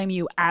don't blame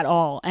you at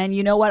all. And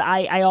you know what?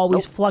 I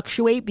always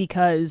fluctuate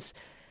because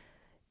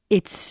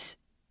it's...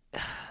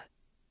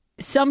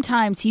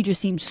 Sometimes he just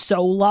seems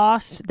so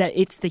lost that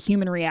it's the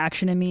human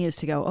reaction in me is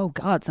to go, oh,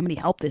 God, somebody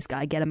help this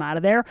guy, get him out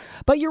of there.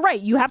 But you're right.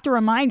 You have to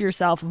remind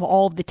yourself of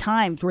all of the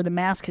times where the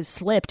mask has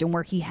slipped and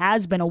where he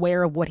has been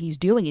aware of what he's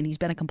doing and he's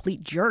been a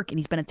complete jerk and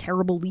he's been a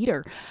terrible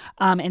leader.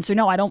 And so,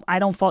 no, I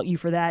don't fault you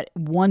for that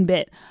one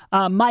bit.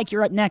 Mike,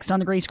 you're up next on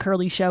the Grace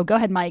Curley Show. Go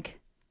ahead, Mike.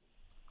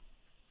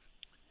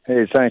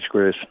 Hey, thanks,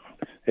 Chris.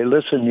 Hey,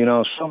 listen,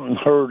 something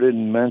Herr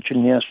didn't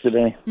mention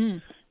yesterday.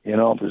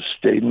 His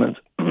statement,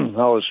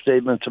 all his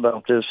statements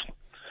about this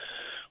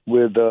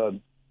with the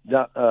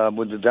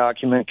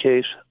document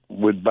case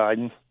with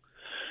Biden.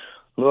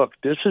 Look,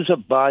 this is a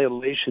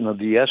violation of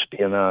the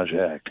Espionage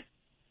Act,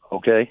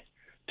 okay?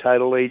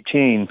 Title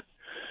 18,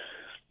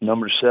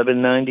 number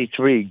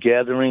 793,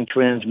 gathering,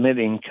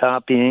 transmitting,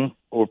 copying,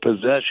 or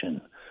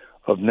possession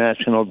of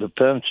national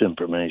defense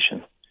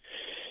information.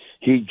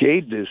 He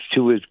gave this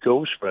to his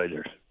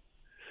ghostwriter.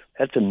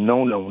 That's a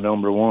no-no,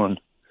 number one.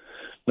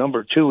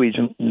 Number two,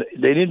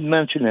 they didn't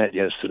mention that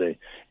yesterday.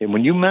 And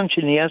when you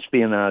mention the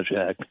Espionage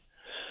Act,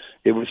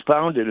 it was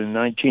founded in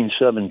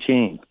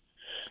 1917.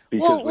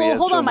 Well,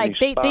 hold on, Mike.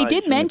 They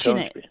did mention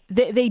it.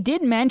 They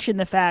did mention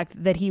the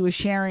fact that he was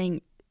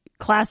sharing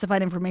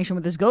classified information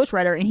with his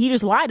ghostwriter, and he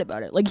just lied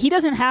about it. Like, he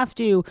doesn't have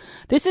to.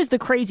 This is the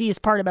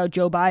craziest part about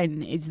Joe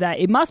Biden, is that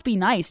it must be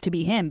nice to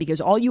be him,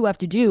 because all you have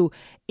to do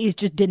is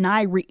just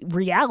deny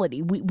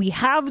reality. We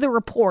have the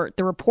report.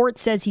 The report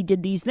says he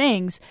did these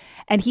things,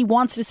 and he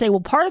wants to say,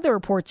 well, part of the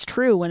report's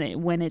true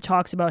when it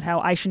talks about how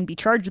I shouldn't be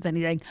charged with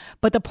anything,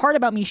 but the part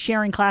about me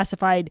sharing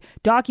classified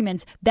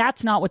documents,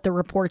 that's not what the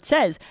report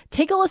says.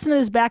 Take a listen to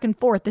this back and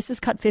forth. This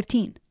is cut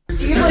 15.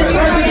 Do you believe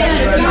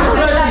that,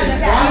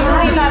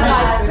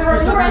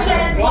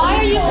 guys? Why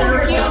are you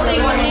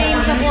confusing the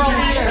names of world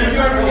leaders?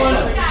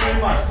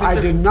 I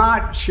did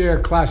not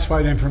share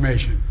classified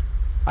information.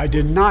 I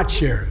did not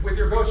share it. With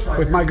your ghostwriter?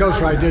 With my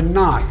ghostwriter, I did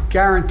not.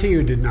 Guarantee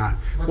you did not.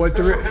 What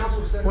the special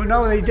counsel said? Well,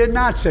 no, he did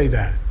not say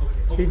that.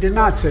 He did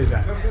not say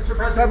that. Mr.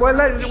 President, Well,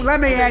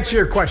 let me answer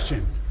your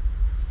question.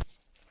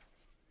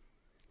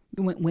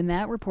 When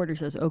that reporter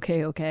says,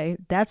 okay,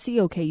 that's the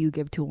okay you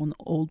give to an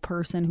old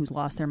person who's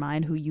lost their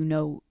mind, who you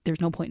know there's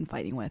no point in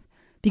fighting with.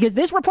 Because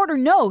this reporter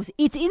knows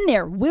it's in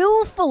there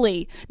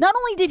willfully. Not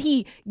only did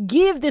he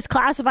give this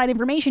classified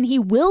information, he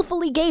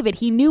willfully gave it.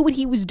 He knew what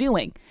he was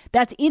doing.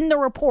 That's in the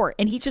report.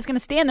 And he's just going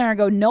to stand there and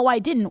go, no, I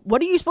didn't.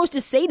 What are you supposed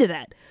to say to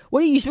that?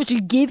 What are you supposed to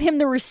give him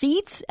the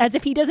receipts as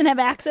if he doesn't have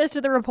access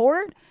to the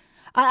report?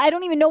 I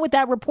don't even know what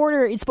that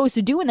reporter is supposed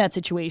to do in that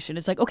situation.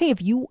 It's like, okay, if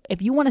you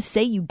want to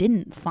say you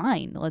didn't,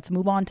 fine. Let's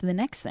move on to the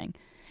next thing.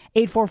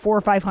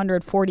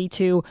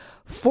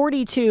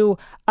 844-500-4242.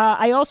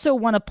 I also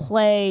want to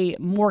play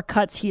more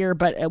cuts here,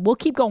 but we'll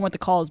keep going with the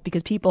calls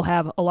because people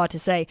have a lot to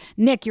say.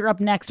 Nick, you're up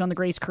next on the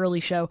Grace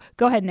Curley Show.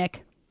 Go ahead,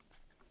 Nick.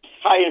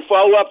 Hi, and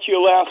follow up to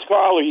your last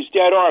caller. He's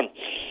dead on.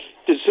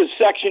 This is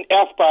Section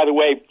F, by the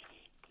way.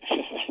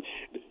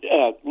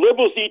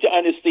 Liberals need to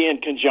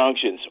understand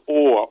conjunctions,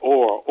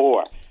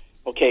 or.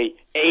 Okay,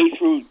 A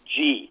through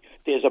G.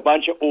 There's a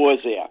bunch of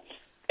ors there.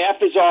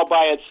 F is all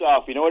by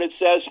itself. You know what it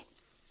says?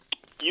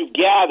 You've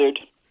gathered,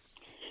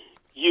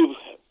 you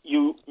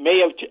may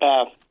have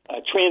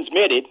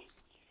transmitted,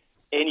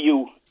 and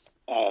you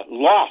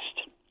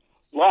lost.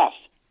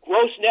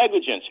 Gross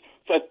negligence.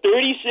 For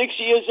 36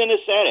 years in the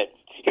Senate,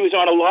 he was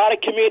on a lot of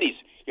committees.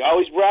 He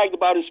always bragged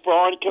about his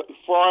foreign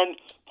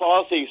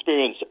policy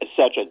experience,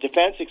 etc.,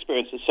 defense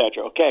experience,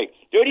 etc. Okay,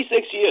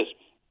 36 years.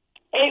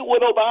 8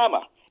 with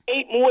Obama.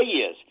 8 more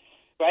years.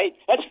 right?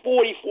 That's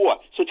 44.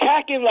 So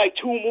tack in like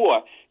 2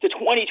 more to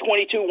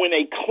 2022 when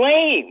they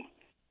claim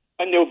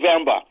in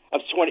November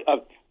of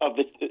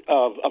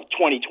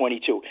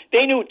 2022.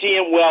 They knew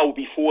damn well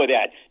before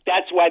that.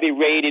 That's why they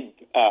raided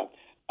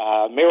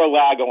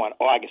Mar-a-Lago on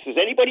August. Does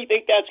anybody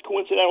think that's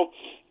coincidental?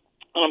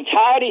 I'm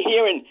tired of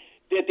hearing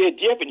that they're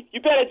different.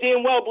 You better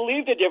damn well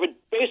believe they're different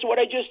based on what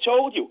I just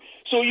told you.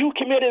 So you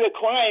committed a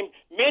crime,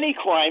 many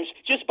crimes,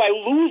 just by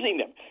losing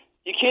them.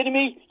 You kidding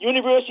me?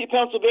 University of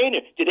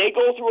Pennsylvania, did they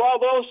go through all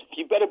those?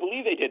 You better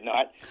believe they did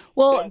not.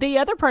 Well, the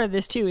other part of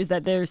this, too, is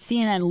that there's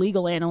CNN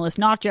legal analyst,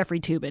 not Jeffrey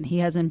Toobin. He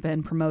hasn't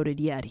been promoted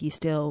yet. He's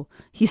still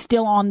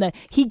on the...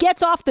 He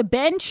gets off the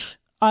bench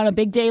on a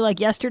big day like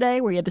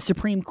yesterday where you had the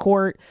Supreme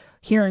Court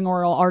hearing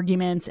oral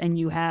arguments and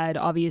you had,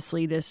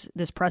 obviously, this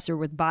presser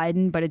with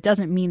Biden, but it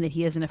doesn't mean that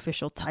he has an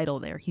official title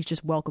there. He's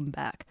just welcome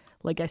back.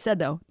 Like I said,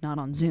 though, not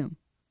on Zoom.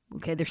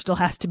 Okay, there still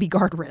has to be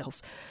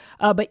guardrails.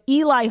 But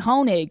Eli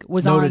Honig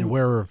was noted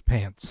wearer of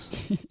pants.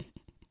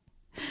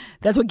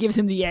 That's what gives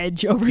him the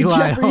edge over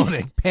Eli Jeffrey's.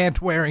 Honig,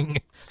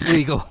 pant-wearing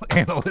legal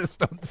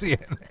analyst on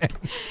CNN.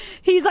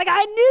 He's like,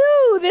 I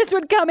knew this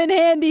would come in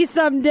handy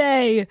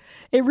someday.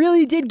 It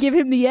really did give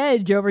him the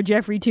edge over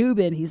Jeffrey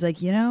Toobin. He's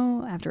like,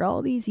 after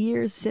all these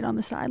years, sit on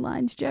the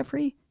sidelines,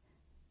 Jeffrey,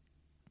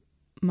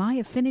 my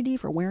affinity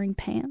for wearing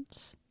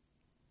pants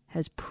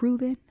has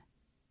proven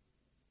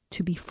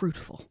to be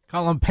fruitful.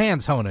 Call him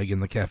Pants Honig in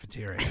the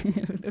cafeteria.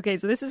 Okay,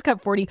 so this is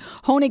Cut 40.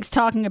 Honig's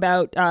talking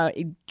about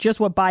just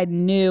what Biden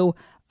knew.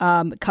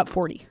 Cut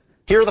 40.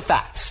 Here are the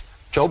facts.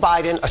 Joe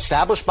Biden,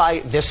 established by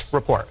this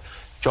report,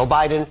 Joe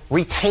Biden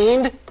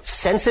retained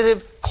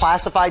sensitive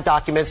classified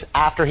documents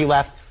after he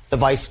left the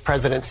vice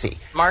presidency.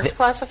 Marked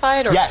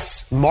classified? Or?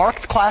 Yes,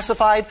 marked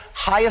classified,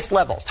 highest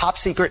level, top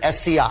secret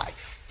SCI.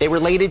 They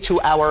related to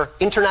our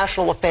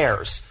international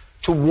affairs,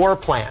 to war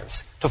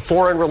plans, to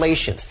foreign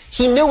relations.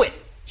 He knew it.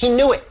 He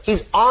knew it.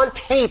 He's on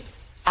tape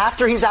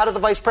after he's out of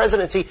the vice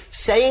presidency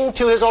saying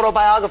to his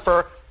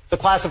autobiographer, the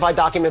classified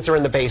documents are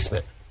in the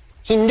basement.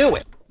 He knew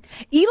it.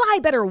 Eli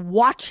better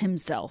watch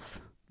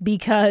himself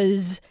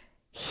because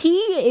he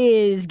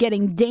is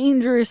getting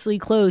dangerously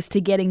close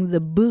to getting the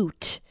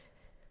boot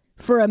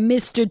for a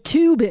Mr.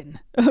 Toobin.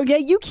 Okay,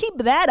 you keep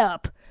that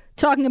up.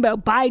 Talking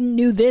about Biden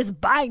knew this,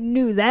 Biden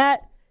knew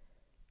that.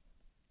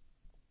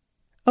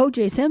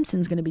 O.J.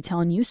 Simpson's going to be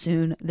telling you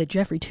soon that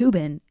Jeffrey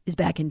Toobin is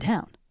back in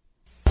town.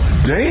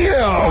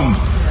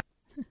 Damn!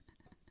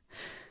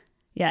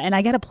 Yeah, and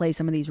I got to play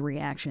some of these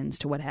reactions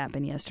to what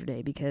happened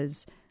yesterday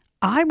because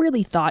I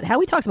really thought, how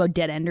he talks about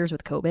dead enders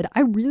with COVID,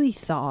 I really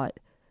thought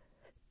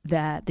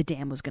that the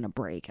dam was going to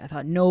break. I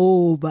thought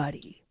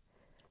nobody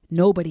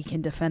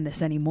can defend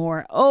this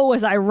anymore. Oh,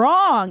 was I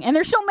wrong? And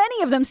there's so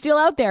many of them still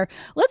out there.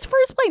 Let's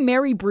first play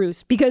Mary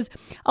Bruce because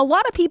a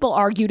lot of people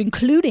argued,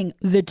 including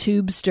the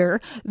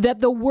Tubester, that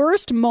the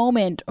worst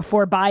moment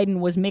for Biden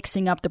was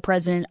mixing up the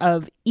president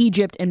of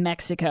Egypt and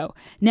Mexico.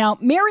 Now,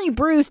 Mary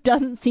Bruce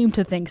doesn't seem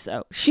to think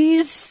so.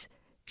 She's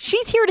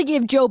here to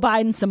give Joe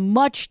Biden some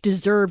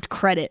much-deserved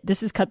credit.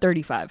 This is Cut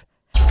 35.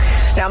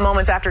 Now,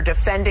 moments after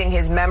defending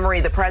his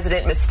memory, the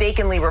president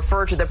mistakenly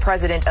referred to the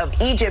president of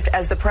Egypt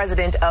as the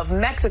president of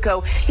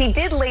Mexico. He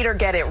did later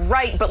get it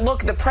right. But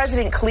look, the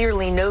president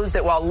clearly knows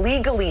that while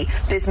legally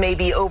this may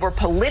be over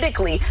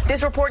politically,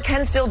 this report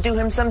can still do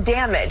him some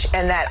damage.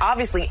 And that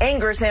obviously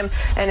angers him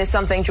and is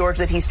something, George,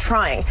 that he's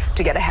trying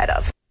to get ahead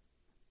of.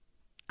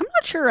 I'm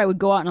not sure I would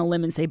go out on a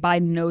limb and say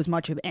Biden knows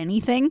much of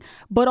anything.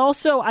 But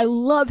also, I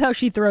love how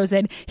she throws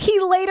in, he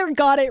later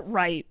got it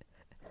right.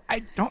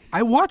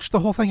 I watched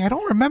the whole thing. I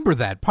don't remember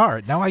that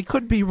part. Now, I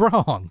could be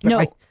wrong, but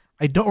no.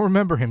 I don't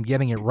remember him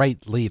getting it right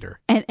later.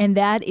 And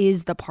that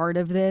is the part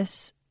of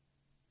this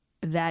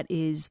that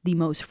is the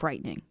most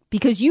frightening.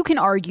 Because you can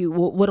argue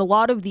what a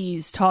lot of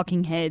these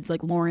talking heads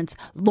like Lawrence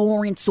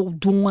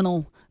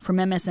O'Donnell from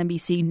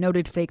MSNBC,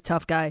 noted fake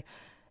tough guy,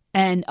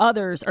 and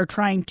others are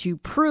trying to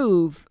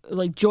prove,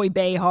 like Joy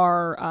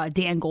Behar,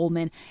 Dan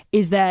Goldman,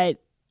 is that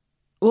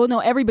well, no,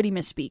 everybody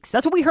misspeaks.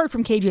 That's what we heard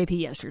from KJP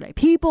yesterday.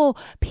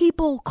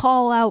 People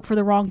call out for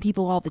the wrong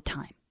people all the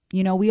time.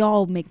 We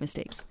all make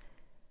mistakes.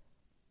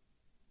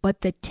 But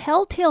the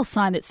telltale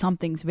sign that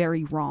something's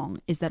very wrong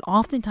is that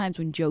oftentimes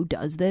when Joe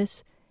does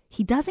this,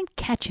 he doesn't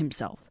catch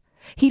himself.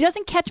 He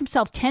doesn't catch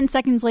himself 10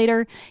 seconds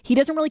later. He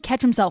doesn't really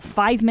catch himself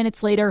 5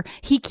 minutes later.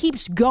 He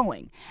keeps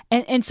going.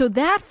 And so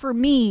that, for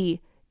me,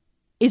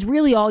 is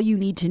really all you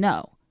need to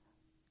know.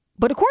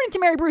 But according to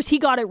Mary Bruce, he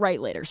got it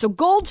right later. So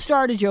gold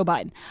star to Joe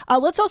Biden.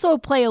 Let's also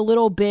play a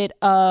little bit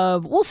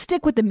of, we'll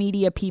stick with the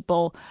media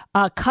people,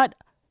 cut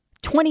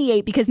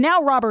 28, because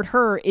now Robert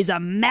Hur is a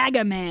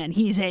MAGA man.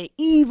 He's a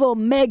evil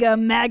mega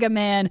MAGA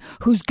man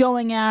who's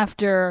going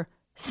after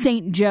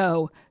St.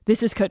 Joe.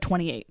 This is cut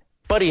 28.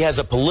 But he has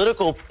a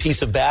political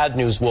piece of bad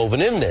news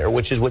woven in there,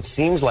 which is what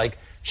seems like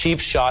cheap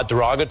shot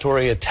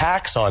derogatory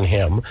attacks on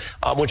him,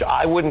 which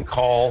I wouldn't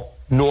call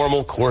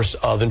normal course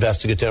of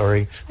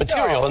investigatory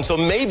material. No. And so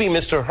maybe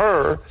Mr.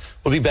 Hur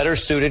would be better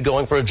suited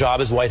going for a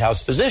job as White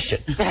House physician.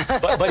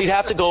 but he'd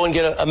have to go and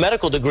get a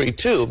medical degree,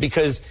 too,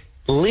 because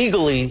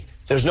legally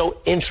there's no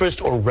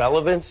interest or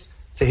relevance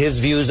to his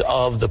views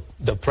of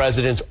the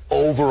president's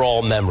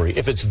overall memory.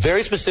 If it's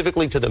very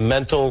specifically to the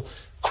mental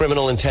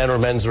criminal intent or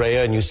mens rea,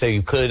 and you say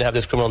you could have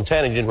this criminal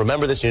intent and you didn't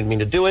remember this, you didn't mean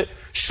to do it,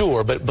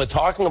 sure. But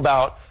talking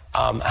about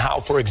how,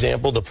 for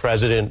example, the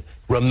president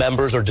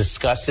remembers or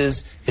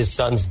discusses his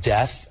son's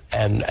death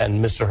and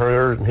Mr.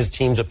 Herter and his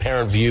team's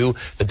apparent view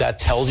that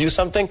tells you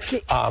something.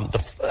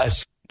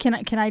 Can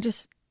I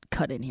just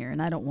cut in here?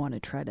 And I don't want to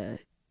try to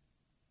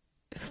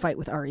fight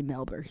with Ari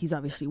Melber. He's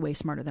obviously way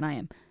smarter than I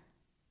am.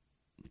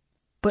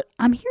 But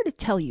I'm here to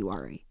tell you,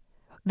 Ari,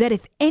 that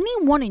if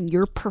anyone in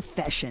your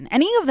profession,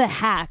 any of the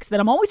hacks that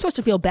I'm always supposed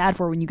to feel bad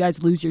for when you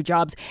guys lose your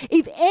jobs,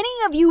 if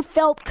any of you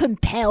felt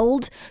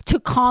compelled to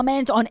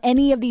comment on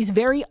any of these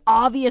very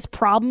obvious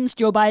problems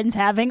Joe Biden's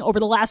having over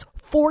the last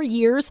 4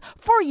 years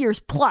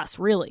plus,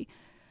 really,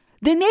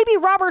 then maybe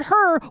Robert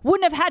Hur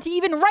wouldn't have had to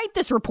even write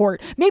this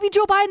report. Maybe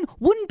Joe Biden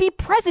wouldn't be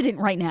president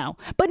right now.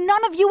 But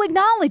none of you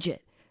acknowledge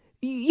it.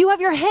 You have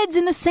your heads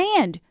in the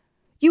sand.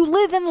 You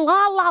live in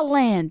La La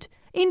Land.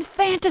 In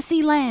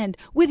fantasy land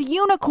with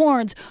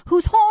unicorns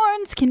whose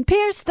horns can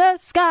pierce the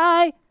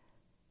sky.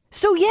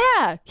 So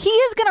yeah, he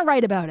is going to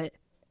write about it.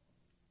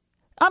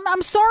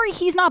 I'm sorry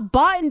he's not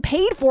bought and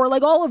paid for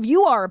like all of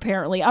you are,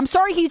 apparently. I'm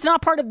sorry he's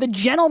not part of the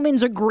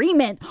gentleman's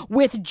agreement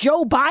with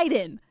Joe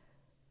Biden.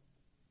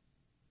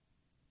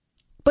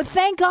 But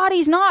thank God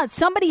he's not.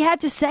 Somebody had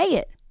to say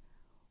it.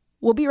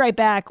 We'll be right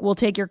back. We'll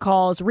take your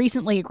calls.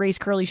 Recently, a Grace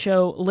Curley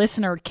Show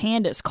listener,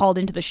 Candace, called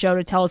into the show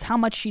to tell us how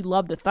much she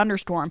loved the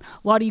thunderstorm.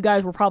 A lot of you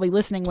guys were probably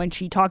listening when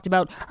she talked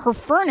about her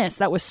furnace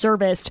that was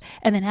serviced,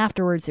 and then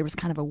afterwards there was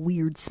kind of a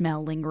weird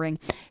smell lingering.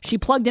 She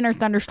plugged in her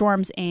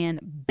thunderstorms,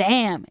 and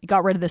bam, it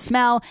got rid of the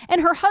smell.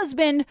 And her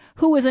husband,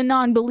 who was a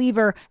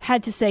non-believer,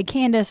 had to say,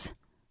 Candace,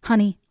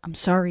 honey, I'm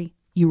sorry,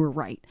 you were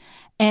right.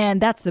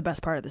 And that's the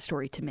best part of the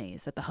story to me,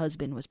 is that the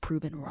husband was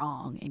proven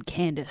wrong and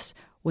Candace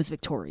was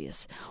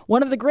victorious.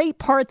 One of the great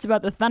parts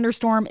about the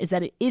thunderstorm is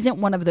that it isn't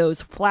one of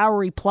those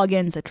flowery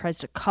plugins that tries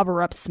to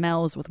cover up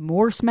smells with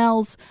more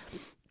smells,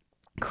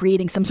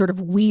 creating some sort of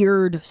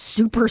weird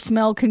super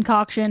smell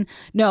concoction.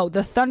 No,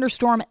 the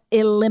thunderstorm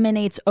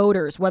eliminates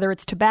odors, whether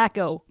it's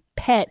tobacco,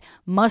 pet,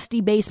 musty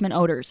basement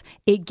odors.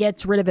 It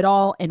gets rid of it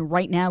all, and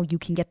right now you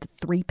can get the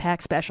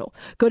 3-pack special.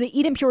 Go to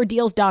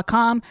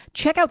eatingpuredeals.com,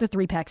 check out the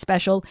 3-pack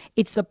special.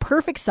 It's the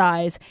perfect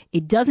size,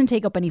 it doesn't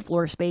take up any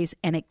floor space,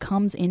 and it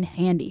comes in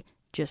handy.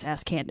 Just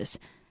ask Candace.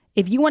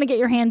 If you want to get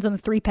your hands on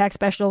the 3-pack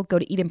special, go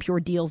to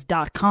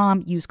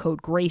eatingpuredeals.com, use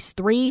code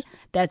GRACE3.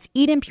 That's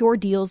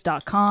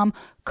eatingpuredeals.com,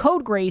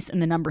 code GRACE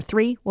and the number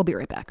 3. We'll be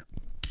right back.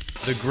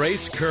 The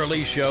Grace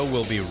Curley Show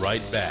will be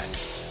right back.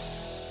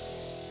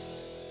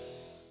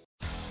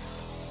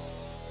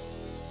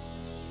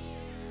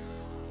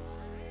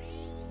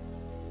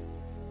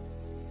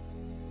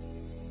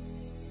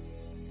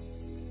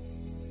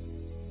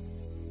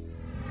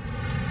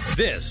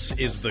 This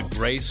is the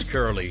Grace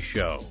Curley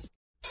Show.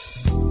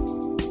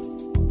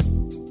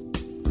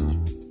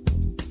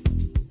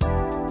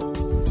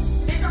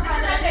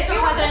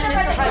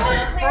 Mr.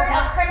 President, clear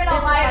up criminal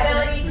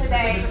liability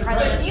today.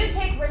 Do you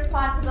take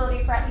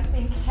responsibility for at least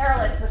being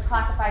careless with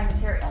classified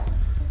material?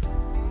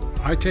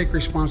 I take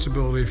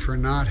responsibility for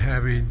not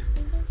having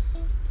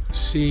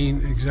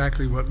seen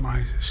exactly what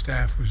my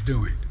staff was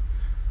doing.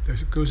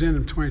 It goes in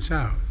and points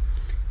out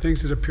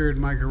things that appeared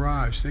in my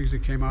garage, things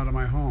that came out of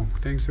my home,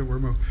 things that were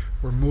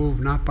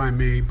moved not by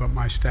me but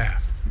my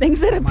staff. Things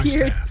that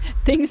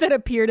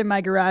appeared in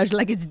my garage,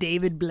 like it's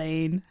David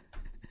Blaine,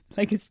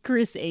 like it's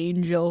Chris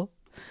Angel.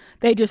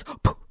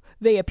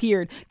 They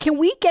appeared. Can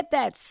we get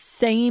that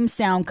same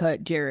sound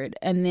cut, Jared?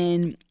 And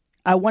then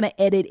I want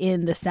to edit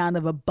in the sound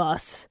of a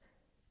bus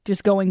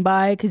just going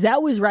by, because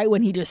that was right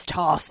when he just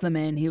tossed them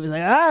in. He was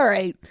like, all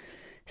right,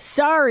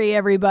 sorry,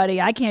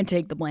 everybody. I can't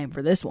take the blame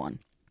for this one.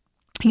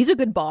 He's a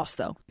good boss,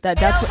 though.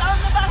 That's what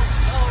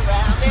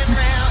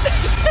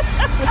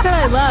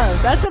I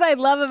love. That's what I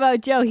love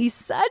about Joe. He's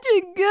such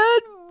a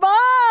good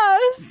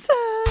boss.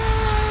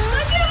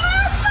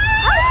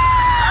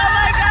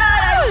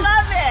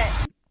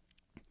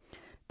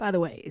 By the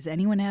way, is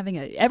anyone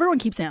everyone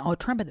keeps saying, oh,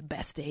 Trump had the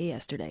best day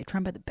yesterday.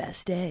 Trump had the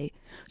best day.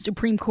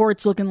 Supreme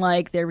Court's looking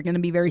like they're going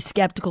to be very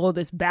skeptical of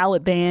this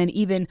ballot ban.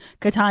 Even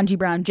Ketanji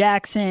Brown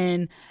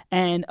Jackson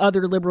and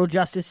other liberal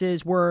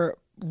justices were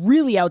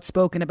really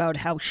outspoken about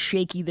how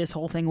shaky this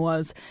whole thing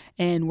was.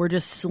 And we're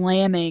just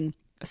slamming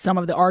some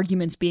of the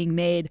arguments being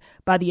made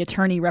by the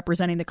attorney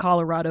representing the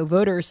Colorado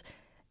voters.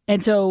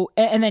 And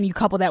then you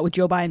couple that with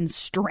Joe Biden's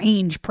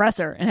strange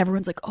presser, and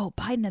everyone's like, oh,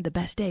 Biden had the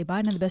best day.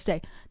 Biden had the best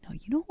day. No,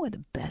 you know who had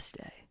the best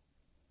day?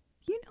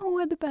 You know who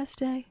had the best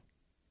day?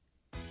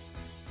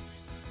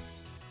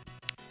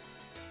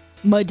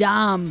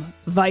 Madame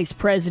Vice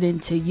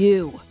President to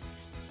you.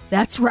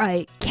 That's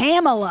right.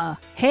 Kamala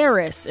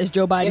Harris, as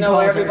Joe Biden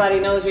calls her. Everybody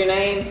knows your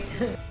name.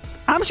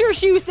 I'm sure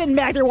she was sitting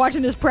back there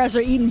watching this presser,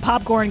 eating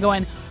popcorn,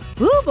 going,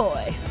 ooh,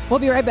 boy. We'll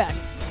be right back.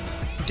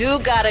 Do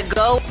gotta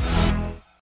go.